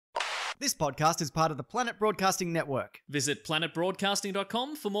This podcast is part of the Planet Broadcasting Network. Visit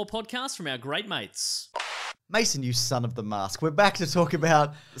planetbroadcasting.com for more podcasts from our great mates. Mason, you son of the mask. We're back to talk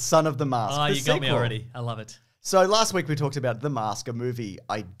about Son of the Mask. Oh, the you got me sequel. already. I love it. So last week we talked about The Mask, a movie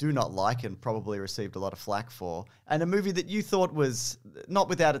I do not like and probably received a lot of flack for, and a movie that you thought was not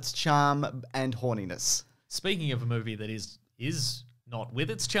without its charm and horniness. Speaking of a movie that is not with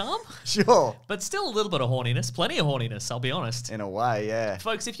its charm, Sure. but still a little bit of horniness, plenty of horniness, I'll be honest. In a way, yeah.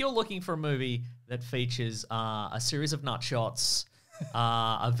 Folks, if you're looking for a movie that features a series of nut shots,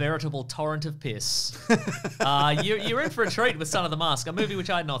 a veritable torrent of piss, you're in for a treat with Son of the Mask, a movie which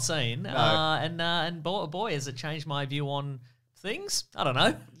I had not seen. No. And boy, has it changed my view on things. I don't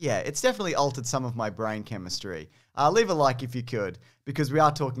know. Yeah, it's definitely altered some of my brain chemistry. Leave a like if you could, because we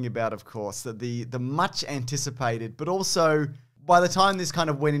are talking about, of course, the much anticipated, but also by the time this kind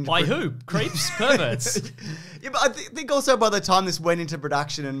of went into... By who? Creeps? Perverts? Yeah, but I think also by the time this went into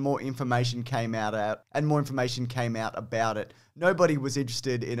production and more information came out about it, nobody was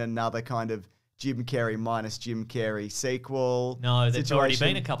interested in another kind of Jim Carrey minus Jim Carrey sequel. No, there's situation. already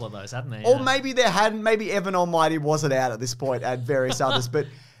been a couple of those, hadn't there? Or maybe there hadn't. Maybe Evan Almighty wasn't out at this point, and various others. But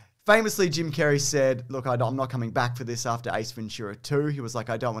famously, Jim Carrey said, look, I'm not coming back for this after Ace Ventura 2. He was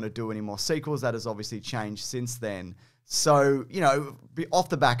like, I don't want to do any more sequels. That has obviously changed since then. So, off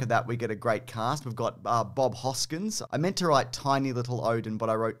the back of that, we get a great cast. We've got Bob Hoskins. I meant to write Tiny Little Odin, but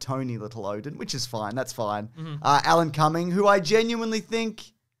I wrote Tony Little Odin, which is fine. That's fine. Mm-hmm. Alan Cumming, who I genuinely think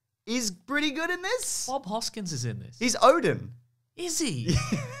is pretty good in this. Bob Hoskins is in this. He's Odin. Is he?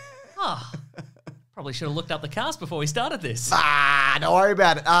 Probably should have looked up the cast before we started this. Don't worry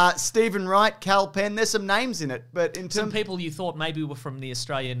about it. Stephen Wright, Cal Penn, there's some names in it, but in terms... Some people you thought maybe were from the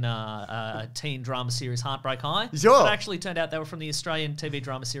Australian teen drama series Heartbreak High. Sure. But actually turned out they were from the Australian TV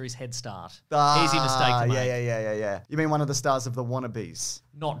drama series Head Start. Easy mistake to make. Yeah. You mean one of the stars of The Wannabes?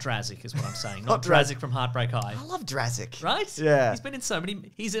 Not Drazik is what I'm saying. Not Drazik from Heartbreak High. I love Drazik. Right? Yeah. He's been in so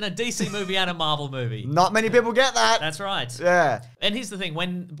many... He's in a DC movie and a Marvel movie. Not many people get that. That's right. Yeah. And here's the thing: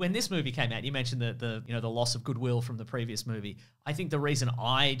 when this movie came out, you mentioned the loss of goodwill from the previous movie. I think the reason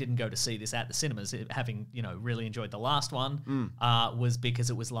I didn't go to see this at the cinemas, having really enjoyed the last one, was because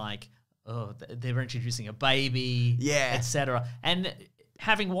it was like, oh, they were introducing a baby, etc. And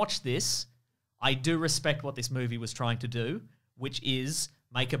having watched this, I do respect what this movie was trying to do, which is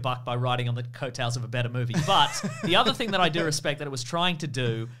make a buck by riding on the coattails of a better movie. But the other thing that I do respect that it was trying to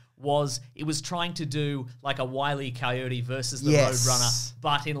do was it was trying to do like a Wile E. Coyote versus the Roadrunner,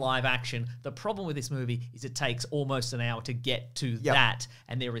 but in live action. The problem with this movie is it takes almost an hour to get to that,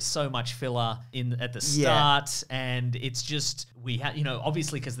 and there is so much filler at the start, and it's just,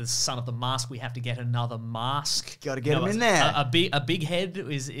 obviously because the Son of the Mask, we have to get another mask. Got to get him in there. A big head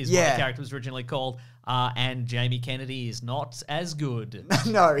is what the character was originally called. And Jamie Kennedy is not as good.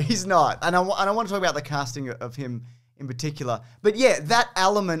 No, he's not. And I want to talk about the casting of him in particular. But yeah, that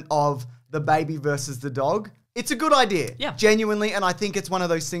element of the baby versus the dog, it's a good idea. Yeah. Genuinely. And I think it's one of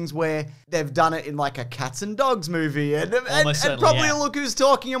those things where they've done it in like a cats and dogs movie and probably a Look Who's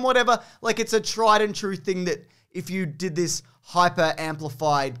Talking and whatever. Like it's a tried and true thing that if you did this hyper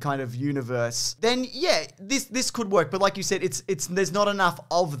amplified kind of universe, then yeah, this could work. But like you said, it's there's not enough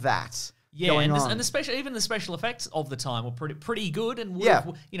of that. Yeah, and even the special effects of the time were pretty good, and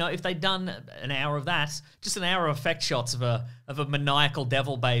if they'd done an hour of that, just an hour of effect shots of a maniacal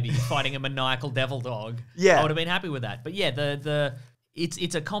devil baby fighting a maniacal devil dog, I would have been happy with that. But yeah,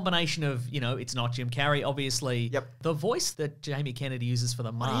 it's a combination of, it's not Jim Carrey, obviously. Yep. The voice that Jamie Kennedy uses for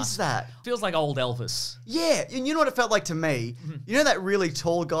the mask. What is that? Feels like old Elvis. Yeah, and you know what it felt like to me? You know that really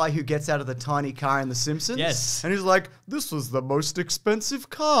tall guy who gets out of the tiny car in The Simpsons? Yes. And he's like, this was the most expensive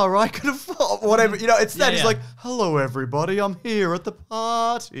car I could afford. Whatever, it's that. He's like, hello everybody, I'm here at the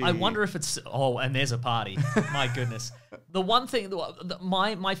party. I wonder if it's, and there's a party. My goodness. The one thing,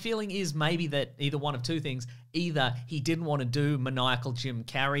 my feeling is maybe that either one of two things. Either he didn't want to do maniacal Jim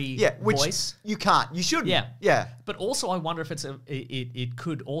Carrey voice. You can't. You shouldn't. Yeah. But also I wonder if it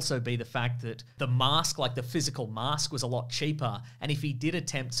could also be the fact that the mask, like the physical mask, was a lot cheaper. And if he did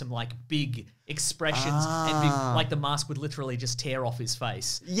attempt some like big expressions like the mask would literally just tear off his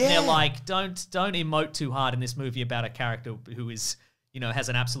face. Yeah. And they're like, don't emote too hard in this movie about a character who is... has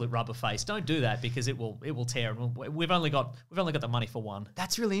an absolute rubber face. Don't do that because it will tear. We've only got the money for one.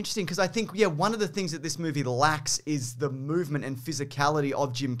 That's really interesting because I think one of the things that this movie lacks is the movement and physicality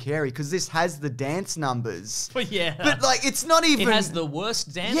of Jim Carrey because this has the dance numbers. But like it's not even. It has the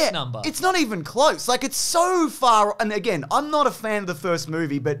worst dance number. It's not even close. Like it's so far. And again, I'm not a fan of the first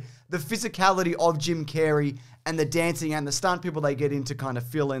movie, but the physicality of Jim Carrey and the dancing and the stunt people they get in to kind of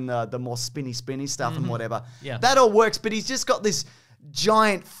fill in the more spinny stuff and whatever. Yeah, that all works. But he's just got this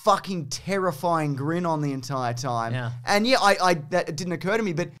giant fucking terrifying grin on the entire time. Yeah. And yeah, I that didn't occur to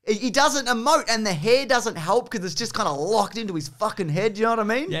me, but he doesn't emote and the hair doesn't help because it's just kind of locked into his fucking head, you know what I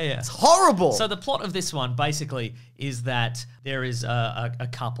mean? Yeah. It's horrible. So the plot of this one basically is that there is a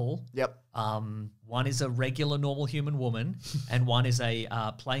couple. Yep. One is a regular, normal human woman, and one is a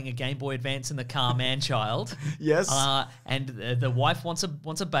playing a Game Boy Advance in the car man-child. Yes. And the wife wants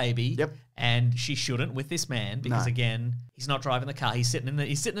a baby. Yep. And she shouldn't with this man because No. again, he's not driving the car. He's sitting in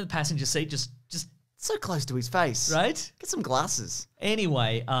the passenger seat, just So close to his face. right. Get some glasses.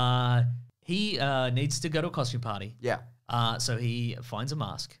 Anyway, he needs to go to a costume party. Yeah. So he finds a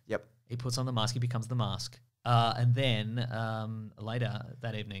mask. Yep. He puts on the mask. He becomes the mask. And then later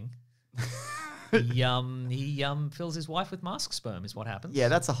that evening, he fills his wife with mask sperm. Is what happens. Yeah,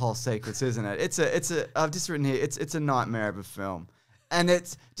 that's a whole sequence, isn't it? I've just written here. It's a nightmare of a film, and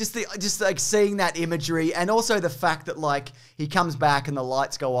it's just like seeing that imagery, and also the fact that like he comes back and the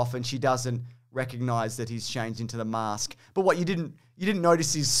lights go off, and she doesn't recognize that he's changed into the mask. But what you didn't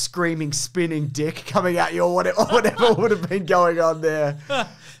notice his screaming, spinning dick coming at you, or whatever would have been going on there.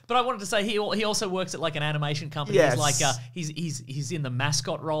 But I wanted to say he also works at like an animation company. Yes. He's like he's in the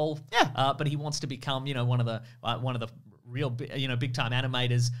mascot role. Yeah. But he wants to become one of the real big time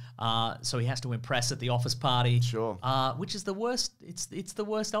animators. So he has to impress at the office party. Sure. Which is the worst. It's the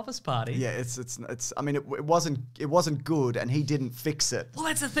worst office party. Yeah. It's. I mean, it wasn't good, and he didn't fix it. Well,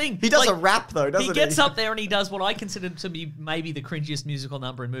 that's the thing. He does a rap though, doesn't he? He gets up there and he does what I consider to be maybe the cringiest musical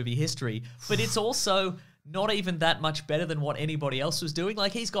number in movie history. But it's also not even that much better than what anybody else was doing.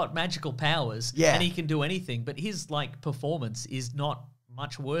 Like, he's got magical powers, yeah, and he can do anything, but his like performance is not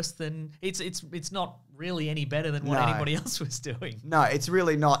much worse than it's not really any better than what anybody else was doing. No, it's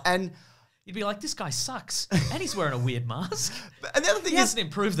really not. And you'd be like, this guy sucks, and he's wearing a weird mask. And the other thing he hasn't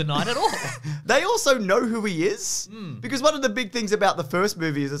improved the night at all. They also know who he is, because one of the big things about the first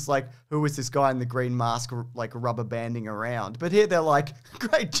movie is it's like, who is this guy in the green mask, like rubber banding around? But here they're like,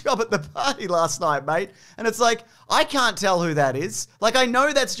 great job at the party last night, mate. And it's like, I can't tell who that is. Like, I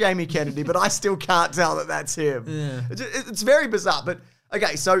know that's Jamie Kennedy, but I still can't tell that that's him. Yeah. It's very bizarre, but.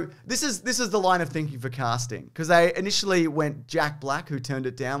 Okay, so this is the line of thinking for casting, because they initially went Jack Black, who turned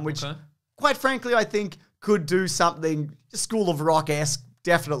it down, which, quite frankly, I think could do something School of Rock-esque,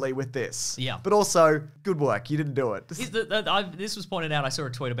 definitely, with this. Yeah. But also, good work. You didn't do it. This was pointed out. I saw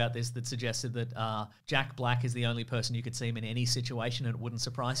a tweet about this that suggested that Jack Black is the only person you could see him in any situation and it wouldn't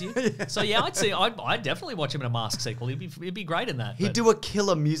surprise you. Yeah. So yeah, I'd definitely watch him in a Mask sequel. He'd be great in that. He'd do a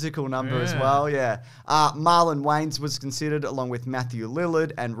killer musical number as well. Yeah. Marlon Wayans was considered, along with Matthew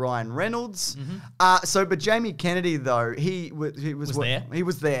Lillard and Ryan Reynolds. But Jamie Kennedy, though, he was there. He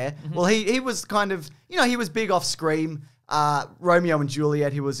was there. Well, he was kind of, he was big off Scream. Romeo and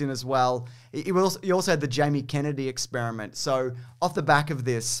Juliet he was in as well. He also had the Jamie Kennedy experiment. So off the back of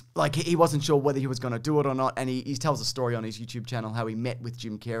this, like, he wasn't sure whether he was going to do it or not. And he tells a story on his YouTube channel how he met with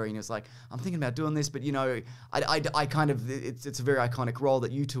Jim Carrey and he was like, I'm thinking about doing this, but I kind of, it's a very iconic role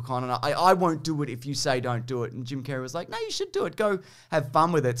that you took on, and I won't do it if you say don't do it. And Jim Carrey was like, no, you should do it. Go have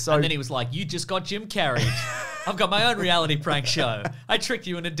fun with it. So and then he was like, you just got Jim Carrey. I've got my own reality prank show. I tricked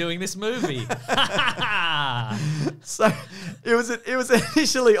you into doing this movie. So it was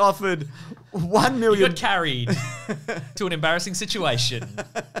initially offered $1 million. You got carried to an embarrassing situation.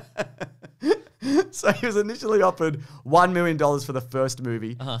 So he was initially offered $1 million for the first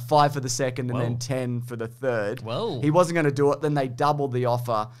movie, $5 million for the second, and then $10 million for the third. Whoa. He wasn't going to do it. Then they doubled the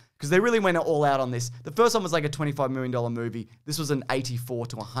offer because they really went all out on this. The first one was like a $25 million movie. This was an $84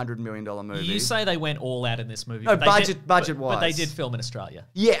 to $100 million movie. You say they went all out in this movie. No, budget-wise. But they did film in Australia.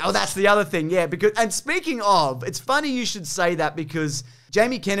 Yeah, that's the other thing. Yeah, and speaking of, it's funny you should say that because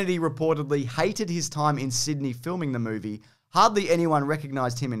Jamie Kennedy reportedly hated his time in Sydney filming the movie. Hardly anyone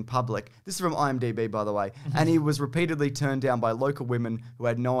recognised him in public. This is from IMDb, by the way. And he was repeatedly turned down by local women who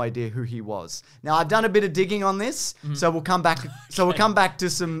had no idea who he was. Now, I've done a bit of digging on this, so we'll come back. So we'll come back to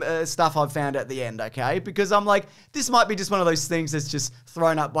some stuff I've found at the end, okay? Because I'm like, this might be just one of those things that's just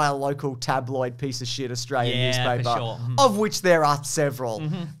thrown up by a local tabloid piece of shit Australian newspaper, for sure. of which there are several.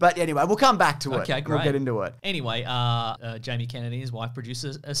 But anyway, we'll come back to it. Okay, great. We'll get into it. Anyway, Jamie Kennedy and his wife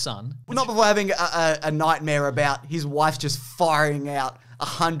produces a son. Well, not before having a nightmare about his wife just firing out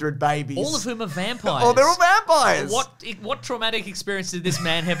 100 babies. All of whom are vampires. Oh, they're all vampires. What traumatic experience did this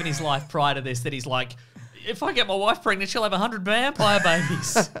man have in his life prior to this that he's like, if I get my wife pregnant, she'll have 100 vampire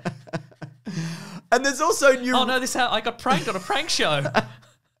babies. And there's also new... Oh no, I got pranked on a prank show.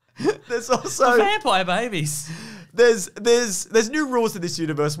 There's also... vampire babies. There's new rules to this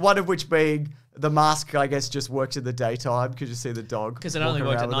universe, one of which being The mask, I guess, just works in the daytime because you see the dog. Because it only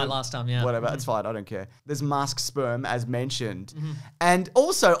worked at night last time, yeah. Whatever, it's fine. I don't care. There's mask sperm, as mentioned. And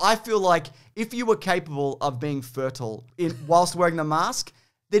also, I feel like if you were capable of being fertile whilst wearing the mask,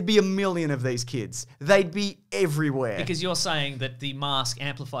 there'd be a million of these kids. They'd be everywhere. Because you're saying that the mask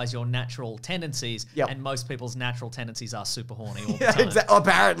amplifies your natural tendencies, and most people's natural tendencies are super horny all the time. Exactly.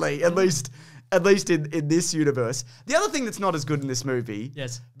 Apparently, at least in this universe. The other thing that's not as good in this movie,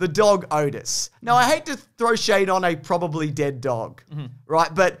 the dog Otis. Now, I hate to throw shade on a probably dead dog,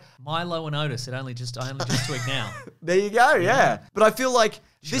 right? But Milo and Otis, I only just twig now. There you go, yeah. But I feel like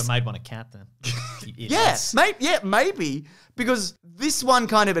should have made one a cat then. Maybe. Because this one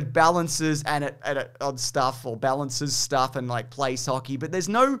kind of it balances and it on stuff or balances stuff and like plays hockey, but there's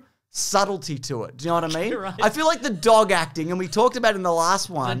no subtlety to it. Do you know what I mean? Right. I feel like the dog acting, and we talked about it in the last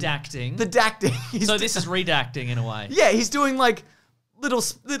one. The dacting. So this is redacting in a way. Yeah, he's doing like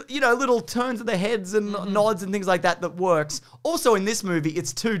little turns of the heads and nods and things like that works. Also in this movie,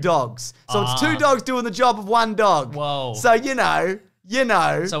 it's two dogs. So it's two dogs doing the job of one dog. Whoa. So, you know.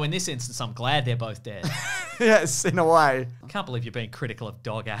 So in this instance, I'm glad they're both dead. Yes, in a way. I can't believe you're being critical of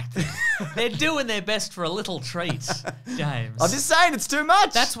dog acting. They're doing their best for a little treat, James. I'm just saying, it's too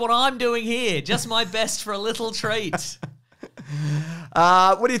much. That's what I'm doing here. Just my best for a little treat.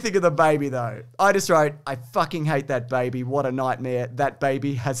 What do you think of the baby, though? I just wrote, I fucking hate that baby. What a nightmare. That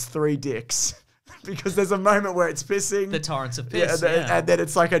baby has 3 dicks. Because there's a moment where it's pissing. The torrents of piss, and then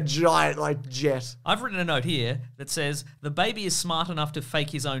it's like a giant, like, jet. I've written a note here that says, the baby is smart enough to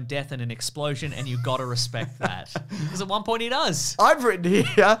fake his own death in an explosion, and you gotta respect that. Because at one point he does. I've written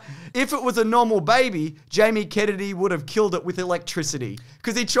here, if it was a normal baby, Jamie Kennedy would have killed it with electricity.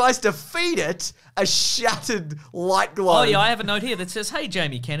 Because he tries to feed it a shattered light globe. Oh, yeah, I have a note here that says, hey,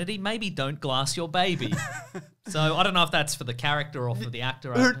 Jamie Kennedy, maybe don't glass your baby. So I don't know if that's for the character or for the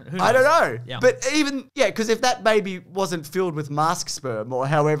actor. Who knows? I don't know. Yeah. But because if that baby wasn't filled with mask sperm or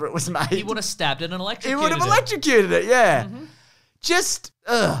however it was made, he would have stabbed it and electrocuted it. He would have electrocuted it, yeah. Just,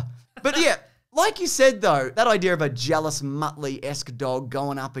 But yeah, like you said though, that idea of a jealous Muttley-esque dog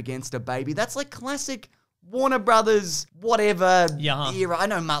going up against a baby, that's like classic Warner Brothers, whatever era. I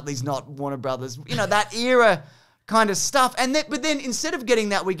know Muttley's not Warner Brothers. You know, that era kind of stuff. But then instead of getting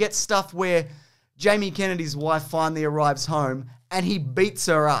that, we get stuff where Jamie Kennedy's wife finally arrives home and he beats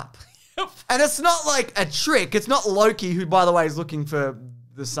her up. And it's not like a trick. It's not Loki, who, by the way, is looking for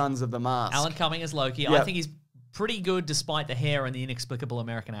the Sons of the Mask. Alan Cumming as Loki. Yep. I think he's pretty good despite the hair and the inexplicable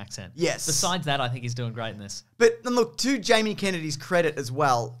American accent. Yes. Besides that, I think he's doing great in this. But look, to Jamie Kennedy's credit as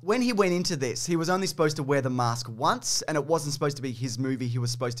well, when he went into this, he was only supposed to wear the mask once, and it wasn't supposed to be his movie. He was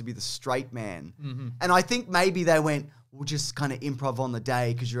supposed to be the straight man. And I think maybe they went, we'll just kind of improv on the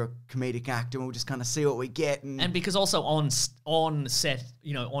day because you're a comedic actor and we'll just kind of see what we get. And because also on set,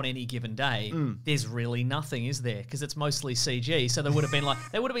 you know, on any given day, there's really nothing, is there? Because it's mostly CG. So they would have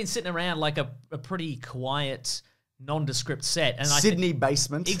been sitting around like a pretty quiet, nondescript set. And Sydney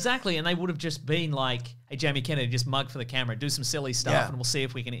basement. Exactly. And they would have just been like, hey, Jamie Kennedy, just mug for the camera, do some silly stuff, and we'll see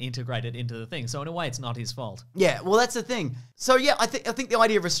if we can integrate it into the thing. So in a way, it's not his fault. Yeah, well, that's the thing. So yeah, I think the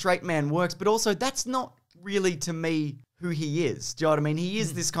idea of a straight man works, but also that's not really, to me, who he is. Do you know what I mean? He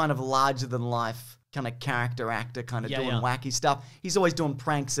is this kind of larger-than-life kind of character actor, kind of doing wacky stuff. He's always doing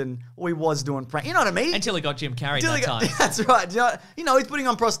pranks, or he was doing pranks. You know what I mean? Until he got Jim Carrey that time. That's right. You know, he's putting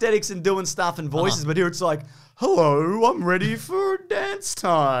on prosthetics and doing stuff and voices, but here it's like, hello, I'm ready for dance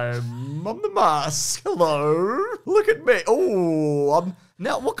time. I'm the mask. Hello, look at me. Oh,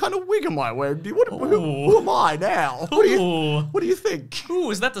 now what kind of wig am I wearing? Who am I now? What do you think?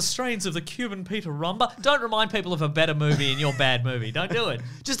 Ooh, is that the strains of the Cuban Peter Rumba? Don't remind people of a better movie in your bad movie. Don't do it.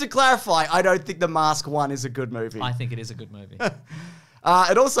 Just to clarify, I don't think The Mask 1 is a good movie. I think it is a good movie.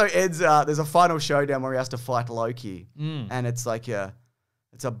 It also ends, there's a final showdown where he has to fight Loki. And it's like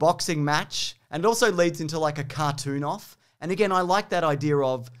it's a boxing match. And it also leads into like a cartoon off. And again, I like that idea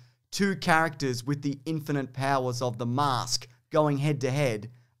of two characters with the infinite powers of the mask going head to head,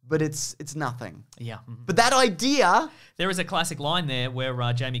 but it's nothing. Yeah. But that idea... There is a classic line there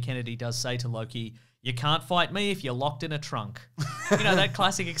where Jamie Kennedy does say to Loki, you can't fight me if you're locked in a trunk. You know that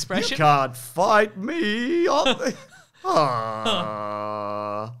classic expression? You can't fight me.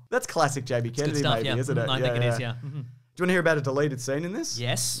 That's classic Jamie Kennedy, maybe, isn't it? I think it is, yeah. you want to hear about a deleted scene in this?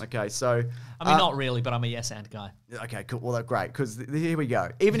 Yes. Okay, so... I mean, not really, but I'm a yes and guy. Okay, cool. Well, that's great, because here we go.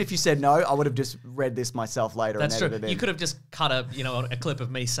 Even if you said no, I would have just read this myself later and edited it in. You could have just cut a clip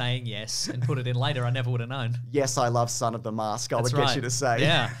of me saying yes and put it in later. I never would have known. Yes, I love Son of the Mask, I would get you to say.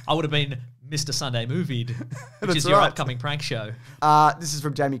 Yeah, I would have been Mr. Sunday Movied, which is your upcoming prank show. This is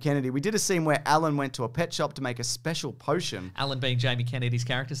from Jamie Kennedy. We did a scene where Alan went to a pet shop to make a special potion. Alan being Jamie Kennedy's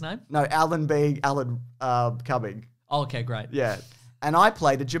character's name? No, Alan being Alan Cumming. Oh, okay, great. Yeah. And I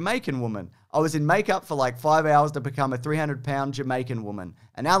played a Jamaican woman. I was in makeup for like 5 hours to become a 300-pound Jamaican woman.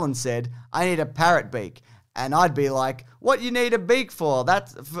 And Alan said, I need a parrot beak. And I'd be like, what you need a beak for?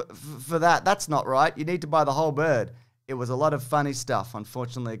 For that, that's not right. You need to buy the whole bird. It was a lot of funny stuff.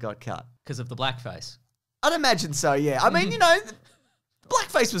 Unfortunately, it got cut. Because of the blackface? I'd imagine so, yeah. I mean,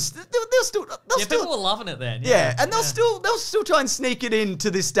 blackface was they'll still people were loving it then. Yeah, and they'll still try and sneak it in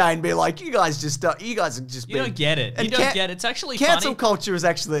to this day and be like, you guys are just you don't get it. You don't get it. It's actually cancel funny. culture is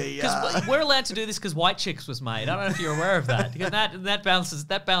actually because we're allowed to do this because White Chicks was made. I don't know if you're aware of that. Because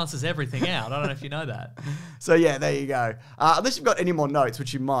that balances everything out. I don't know if you know that. So yeah, there you go. Unless you've got any more notes,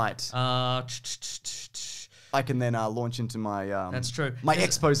 which you might. I can then launch into my that's true. My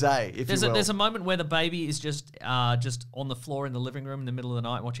expose, if you will. There's a moment where the baby is just on the floor in the living room in the middle of the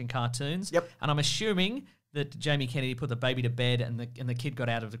night watching cartoons. Yep. And I'm assuming that Jamie Kennedy put the baby to bed and the kid got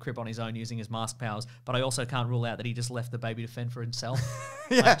out of the crib on his own using his mask powers. But I also can't rule out that he just left the baby to fend for himself,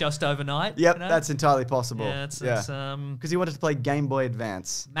 like just overnight. Yep, that's entirely possible. Yeah, because he wanted to play Game Boy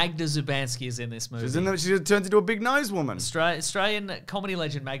Advance. Magda Zubanski is in this movie. She turns into a big nose woman. Australian comedy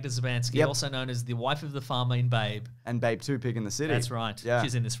legend Magda Zubanski, also known as the wife of the farmer in Babe. And Babe 2 Pig in the City. That's right. Yeah.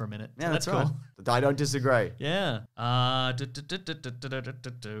 She's in this for a minute. Yeah, that's cool. Right. I don't disagree. Yeah. No,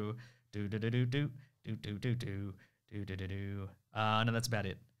 that's about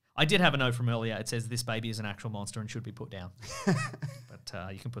it. I did have a note from earlier. It says this baby is an actual monster and should be put down.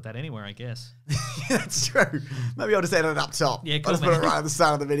 But you can put that anywhere, I guess. Yeah, that's true. Maybe I'll just edit it up top. Yeah, cool, I'll just put it right at the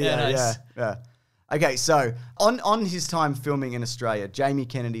start of the video. Yeah, nice. Yeah. Okay, so on his time filming in Australia, Jamie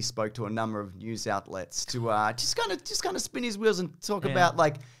Kennedy spoke to a number of news outlets to just kind of spin his wheels and talk about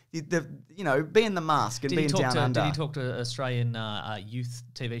like the being the mask and being down under. Did he talk to Australian youth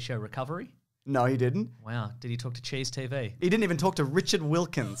TV show Recovery? No, he didn't. Wow. Did he talk to Cheese TV? He didn't even talk to Richard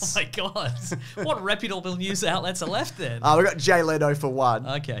Wilkins. Oh, my God. What reputable news outlets are left then? We got Jay Leno for one.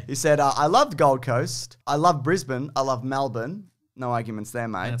 Okay. He said, I loved Gold Coast. I love Brisbane. I love Melbourne. No arguments there,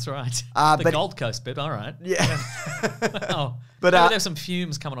 mate. That's right. The Gold Coast bit, all right. Yeah. Wow. But maybe there's some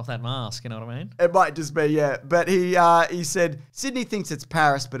fumes coming off that mask, you know what I mean? It might just be, yeah. But he said, Sydney thinks it's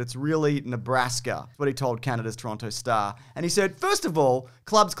Paris, but it's really Nebraska. That's what he told Canada's Toronto Star. And he said, first of all,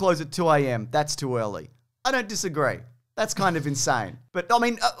 clubs close at 2 a.m. That's too early. I don't disagree. That's kind of insane. But, I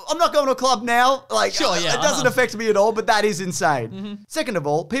mean, I'm not going to a club now. Like, sure, yeah, it doesn't affect me at all, but that is insane. Mm-hmm. Second of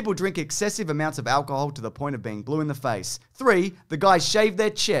all, people drink excessive amounts of alcohol to the point of being blue in the face. 3, the guys shave their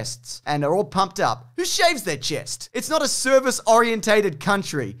chests and are all pumped up. Who shaves their chest? It's not a service-orientated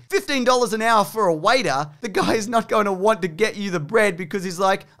country. $15 an hour for a waiter. The guy is not going to want to get you the bread because he's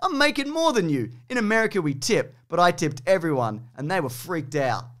like, I'm making more than you. In America, we tip, but I tipped everyone, and they were freaked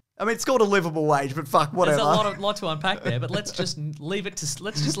out. I mean, it's called a livable wage, but fuck, whatever. There's a lot to unpack there, but let's just leave it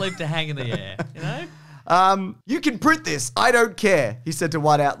to hang in the air, you know? You can print this. I don't care, he said to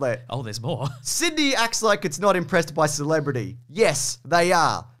one outlet. Oh, there's more. Sydney acts like it's not impressed by celebrity. Yes, they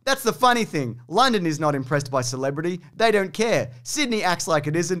are. That's the funny thing. London is not impressed by celebrity. They don't care. Sydney acts like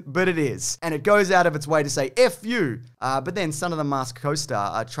it isn't, but it is. And it goes out of its way to say, F you. But then Son of the Mask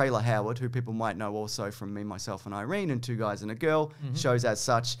co-star, Trailer Howard, who people might know also from Me, Myself and Irene and Two Guys and a Girl, shows as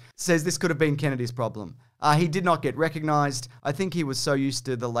such, says this could have been Kennedy's problem. He did not get recognised. I think he was so used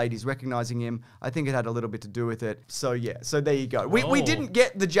to the ladies recognising him. I think it had a little bit to do with it. So yeah, so there you go. We didn't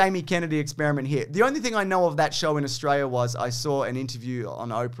get the Jamie Kennedy experiment here. The only thing I know of that show in Australia was I saw an interview on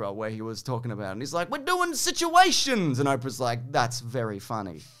Oprah where he was talking about it. And he's like, we're doing situations. And Oprah's like, that's very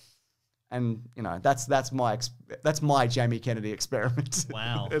funny. And, you know, that's my Jamie Kennedy experiment.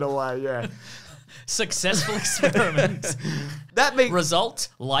 Wow. In a way, yeah. Successful experiment. Result,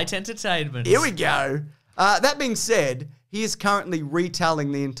 light entertainment. Here we go. That being said, he is currently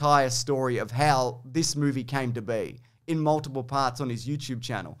retelling the entire story of how this movie came to be in multiple parts on his YouTube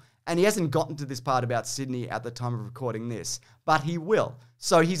channel. And he hasn't gotten to this part about Sydney at the time of recording this, but he will.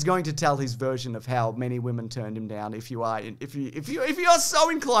 So he's going to tell his version of how many women turned him down. If you are so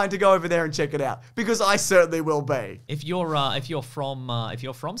inclined to go over there and check it out, because I certainly will be. If you're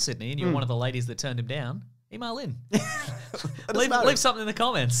from Sydney and you're one of the ladies that turned him down, email in. leave something in the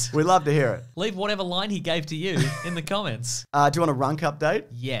comments. We'd love to hear it. Leave whatever line he gave to you in the comments. Do you want a Runk update?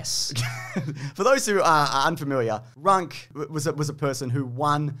 Yes. For those who are unfamiliar, Runk was a person who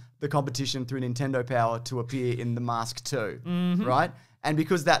won the competition through Nintendo Power to appear in The Mask 2, right? And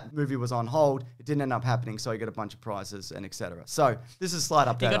because that movie was on hold, it didn't end up happening, so he got a bunch of prizes and etc. So this is a slight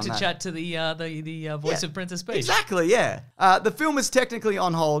update on that. He got to chat to the voice of Princess Peach. Exactly, yeah. The film is technically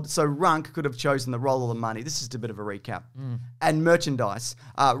on hold, so Runk could have chosen the role or the money. This is just a bit of a recap. And merchandise.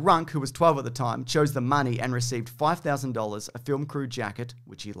 Runk, who was 12 at the time, chose the money and received $5,000, a film crew jacket,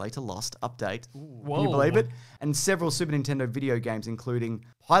 which he later lost, update. Whoa. Can you believe it? And several Super Nintendo video games, including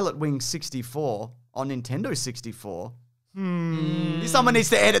Pilot Wing 64 on Nintendo 64. Someone needs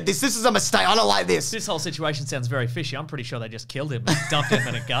to edit this. This is a mistake. I don't like this. This whole situation sounds very fishy. I'm pretty sure they just killed him and dumped him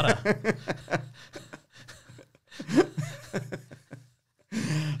in a gutter.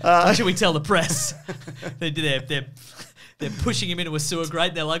 What should we tell the press? They're pushing him into a sewer grate.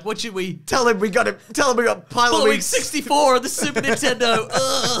 And they're like, "What should we tell him? We got Pilot Wing 64 on the Super Nintendo."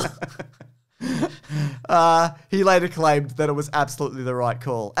 He later claimed that it was absolutely the right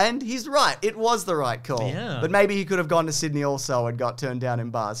call. And he's right. It was the right call. Yeah. But maybe he could have gone to Sydney also and got turned down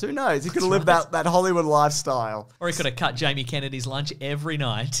in bars. Who knows? He could have lived that Hollywood lifestyle. Or he could have cut Jamie Kennedy's lunch every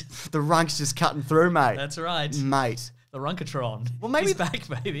night. The Runk's just cutting through, mate. That's right. Mate. The Runkatron. Well, maybe he's back,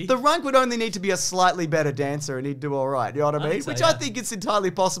 baby. The Runk would only need to be a slightly better dancer and he'd do all right. You know what I mean? I think it's entirely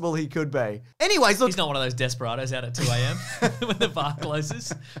possible he could be. Anyways, look. He's not one of those desperados out at 2 a.m. when the bar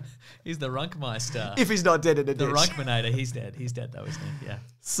closes. He's the Runkmeister. If he's not dead in a ditch. The Runkminator. He's dead. He's dead though, isn't he? Yeah.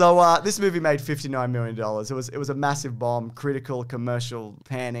 So this movie made $59 million. It was a massive bomb, critical, commercial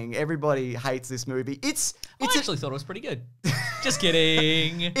panning. Everybody hates this movie. I actually thought it was pretty good. Just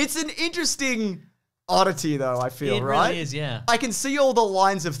kidding. It's an interesting oddity, though, I feel, right? It really is, yeah. I can see all the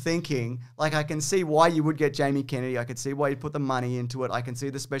lines of thinking. Like, I can see why you would get Jamie Kennedy. I can see why you'd put the money into it. I can see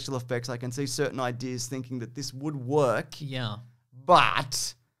the special effects. I can see certain ideas thinking that this would work. Yeah.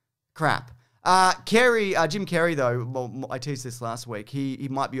 But, crap. Jim Carrey, though, well, I teased this last week, he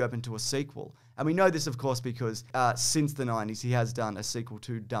might be open to a sequel. And we know this, of course, because since the 90s, he has done a sequel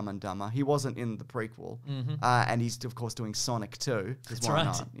to Dumb and Dumber. He wasn't in the prequel. And he's, of course, doing Sonic 2. That's why right.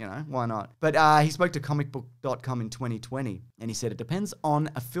 not? You know, why not? But he spoke to comicbook.com in 2020, and he said, it depends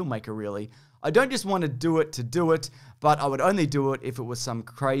on a filmmaker, really. I don't just want to do it, but I would only do it if it was some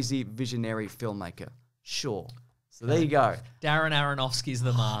crazy visionary filmmaker. Sure. So there you go. Darren Aronofsky's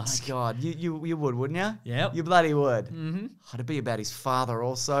The Mask. Oh my God, you would, wouldn't you? Yep. You bloody would. Oh, it'd be about his father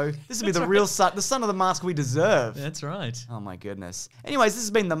also. This would be the real son, the son of the Mask we deserve. That's right. Oh my goodness. Anyways, this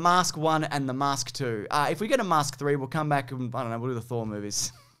has been The Mask 1 and The Mask 2. If we get a Mask 3, we'll come back and, I don't know, we'll do the Thor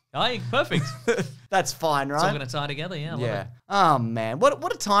movies. Oh, perfect. That's fine, right? It's all going to tie together, yeah. I love it. Oh man,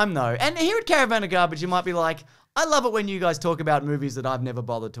 what a time though. And here at Caravan of Garbage, you might be like, I love it when you guys talk about movies that I've never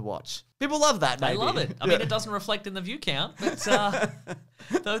bothered to watch. People love that, maybe. They love it. I mean, it doesn't reflect in the view count,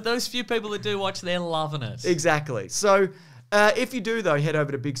 but those few people that do watch, they're loving it. Exactly. So if you do, though, head over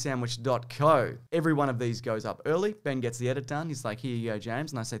to bigsandwich.co. Every one of these goes up early. Ben gets the edit done. He's like, here you go,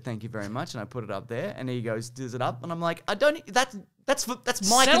 James. And I say, thank you very much. And I put it up there. And he goes, does it up? And I'm like, that's my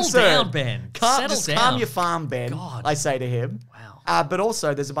concern. Settle down, Ben. Calm your farm, Ben. God. I say to him. Wow. But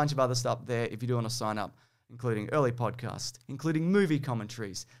also, there's a bunch of other stuff there if you do want to sign up, including early podcast, including movie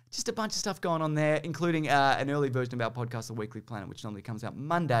commentaries, just a bunch of stuff going on there, including an early version of our podcast, The Weekly Planet, which normally comes out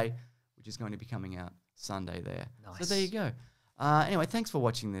Monday, which is going to be coming out Sunday there. Nice. So there you go. Anyway, thanks for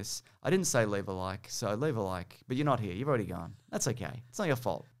watching this. I didn't say leave a like, so leave a like, but you're not here. You've already gone. That's okay. It's not your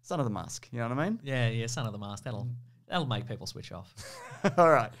fault. Son of the Mask. You know what I mean? Yeah, Son of the Mask. That'll make people switch off. All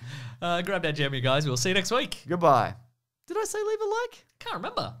right. Grab that jam, you guys. We'll see you next week. Goodbye. Did I say leave a like? Can't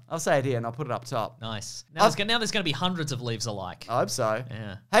remember. I'll say it here and I'll put it up top. Nice. Now there's going to be hundreds of leaves a like. I hope so.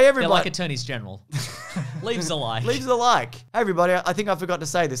 Yeah. Hey, everybody. They're like attorneys general. Leaves a like. Leaves a like. Hey, everybody. I think I forgot to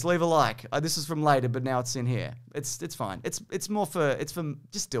say this. Leave a like. This is from later, but now it's in here. It's fine. It's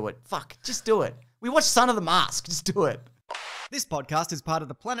just do it. Fuck. Just do it. We watched Son of the Mask. Just do it. This podcast is part of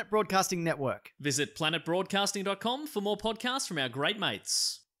the Planet Broadcasting Network. Visit planetbroadcasting.com for more podcasts from our great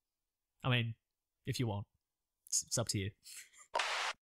mates. I mean, if you want. It's up to you.